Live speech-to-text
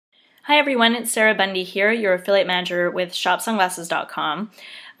Hi everyone, it's Sarah Bundy here, your affiliate manager with shopsunglasses.com.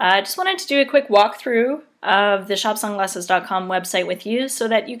 I just wanted to do a quick walkthrough of the shopsunglasses.com website with you so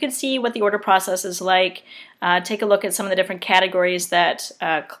that you can see what the order process is like, take a look at some of the different categories that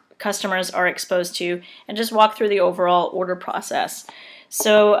customers are exposed to, and just walk through the overall order process.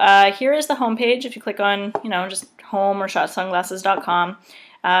 So here is the home page. If you click on, just home or shopsunglasses.com,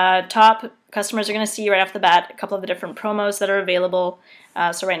 top, customers are going to see right off the bat a couple of the different promos that are available.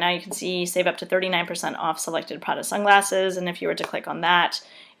 So right now you can see save up to 39% off selected Prada sunglasses, and if you were to click on that,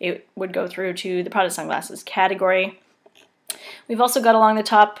 it would go through to the Prada sunglasses category. We've also got along the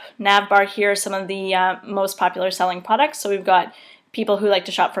top nav bar here some of the most popular selling products. So we've got people who like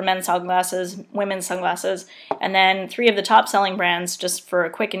to shop for men's sunglasses, women's sunglasses, and then three of the top selling brands, just for a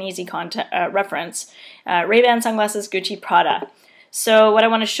quick and easy reference, Ray-Ban sunglasses, Gucci, Prada. So what I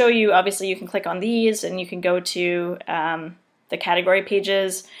want to show you, obviously you can click on these and you can go to the category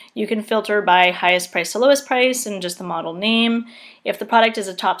pages. You can filter by highest price to lowest price and just the model name. If the product is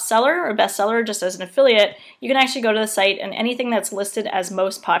a top seller or best seller, just as an affiliate, you can actually go to the site and anything that's listed as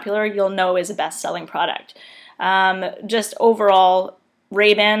most popular, you'll know is a best-selling product. Just overall,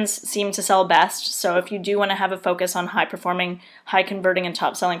 Ray-Bans seem to sell best, so if you do want to have a focus on high-performing, high-converting, and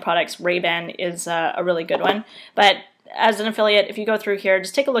top-selling products, Ray-Ban is a really good one. But as an affiliate, if you go through here,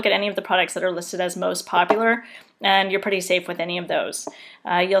 just take a look at any of the products that are listed as most popular, and you're pretty safe with any of those.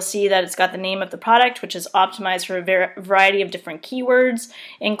 You'll see that it's got the name of the product, which is optimized for a variety of different keywords,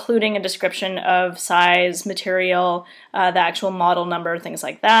 including a description of size, material, the actual model number, things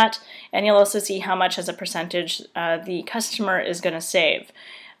like that. And you'll also see how much as a percentage the customer is going to save.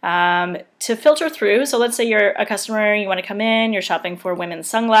 To filter through, so let's say you're a customer, you want to come in, you're shopping for women's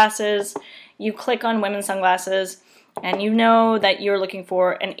sunglasses, you click on women's sunglasses, and you know that you're looking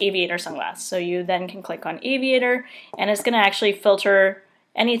for an aviator sunglass. So you then can click on aviator, and it's going to actually filter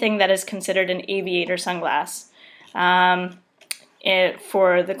anything that is considered an aviator sunglass for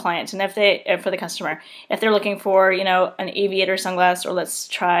the client, and for the customer. If they're looking for, an aviator sunglass, or let's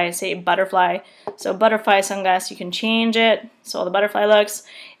try, say, butterfly. So butterfly sunglass, you can change it, so all the butterfly looks,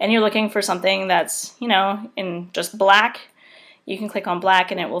 and you're looking for something that's, in just black. You can click on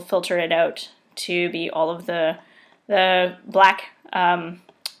black, and it will filter it out to be all of the black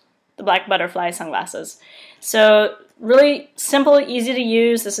butterfly sunglasses. So really simple, easy to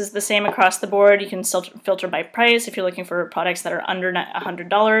use. This is the same across the board. You can filter by price if you're looking for products that are under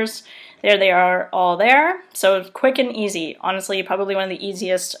 $100. There they are, all there. So quick and easy. Honestly, probably one of the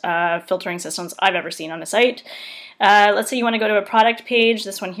easiest filtering systems I've ever seen on a site. Let's say you want to go to a product page.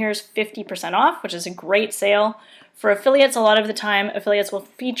 This one here is 50% off, which is a great sale. For affiliates, a lot of the time, affiliates will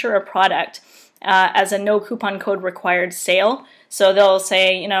feature a product as a no coupon code required sale. So they'll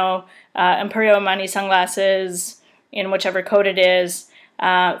say, Imperio Armani sunglasses, in whichever code it is,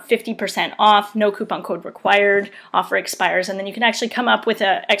 50% off, no coupon code required, offer expires, and then you can actually come up with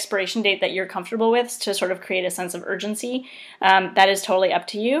an expiration date that you're comfortable with to sort of create a sense of urgency. That is totally up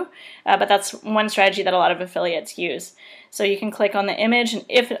to you, but that's one strategy that a lot of affiliates use. So you can click on the image, and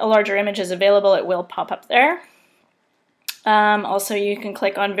if a larger image is available, it will pop up there. Also, you can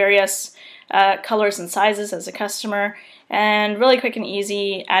click on various colors and sizes as a customer, and really quick and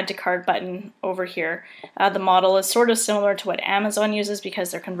easy add to cart button over here. The model is sort of similar to what Amazon uses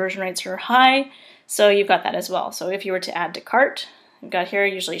because their conversion rates are high, so you've got that as well. So if you were to add to cart, you've got here,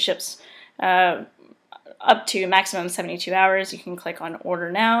 usually ships up to maximum 72 hours. You can click on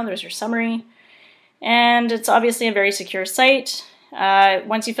order now. There's your summary, and it's obviously a very secure site.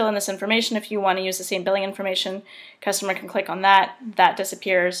 Once you fill in this information, if you want to use the same billing information, customer can click on that, that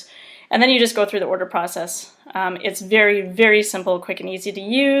disappears, and then you just go through the order process. It's very, very simple, quick and easy to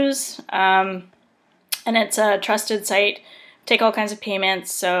use, and it's a trusted site, take all kinds of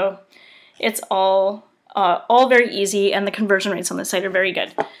payments, so it's all very easy, and the conversion rates on the site are very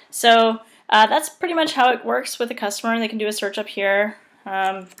good. So that's pretty much how it works with a customer. They can do a search up here,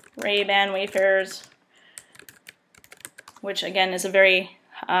 Ray-Ban Wayfarers, which again is a very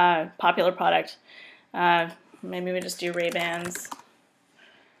popular product. Maybe we just do Ray-Bans,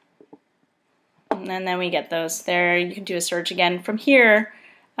 and then we get those there. You can do a search again from here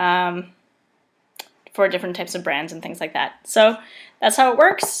for different types of brands and things like that. So that's how it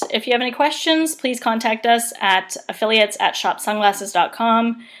works. If you have any questions, please contact us at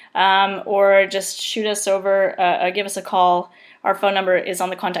affiliates@shopsunglasses.com, or just shoot us over, give us a call. Our phone number is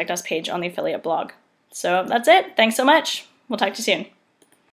on the Contact Us page on the affiliate blog. So that's it. Thanks so much. We'll talk to you soon.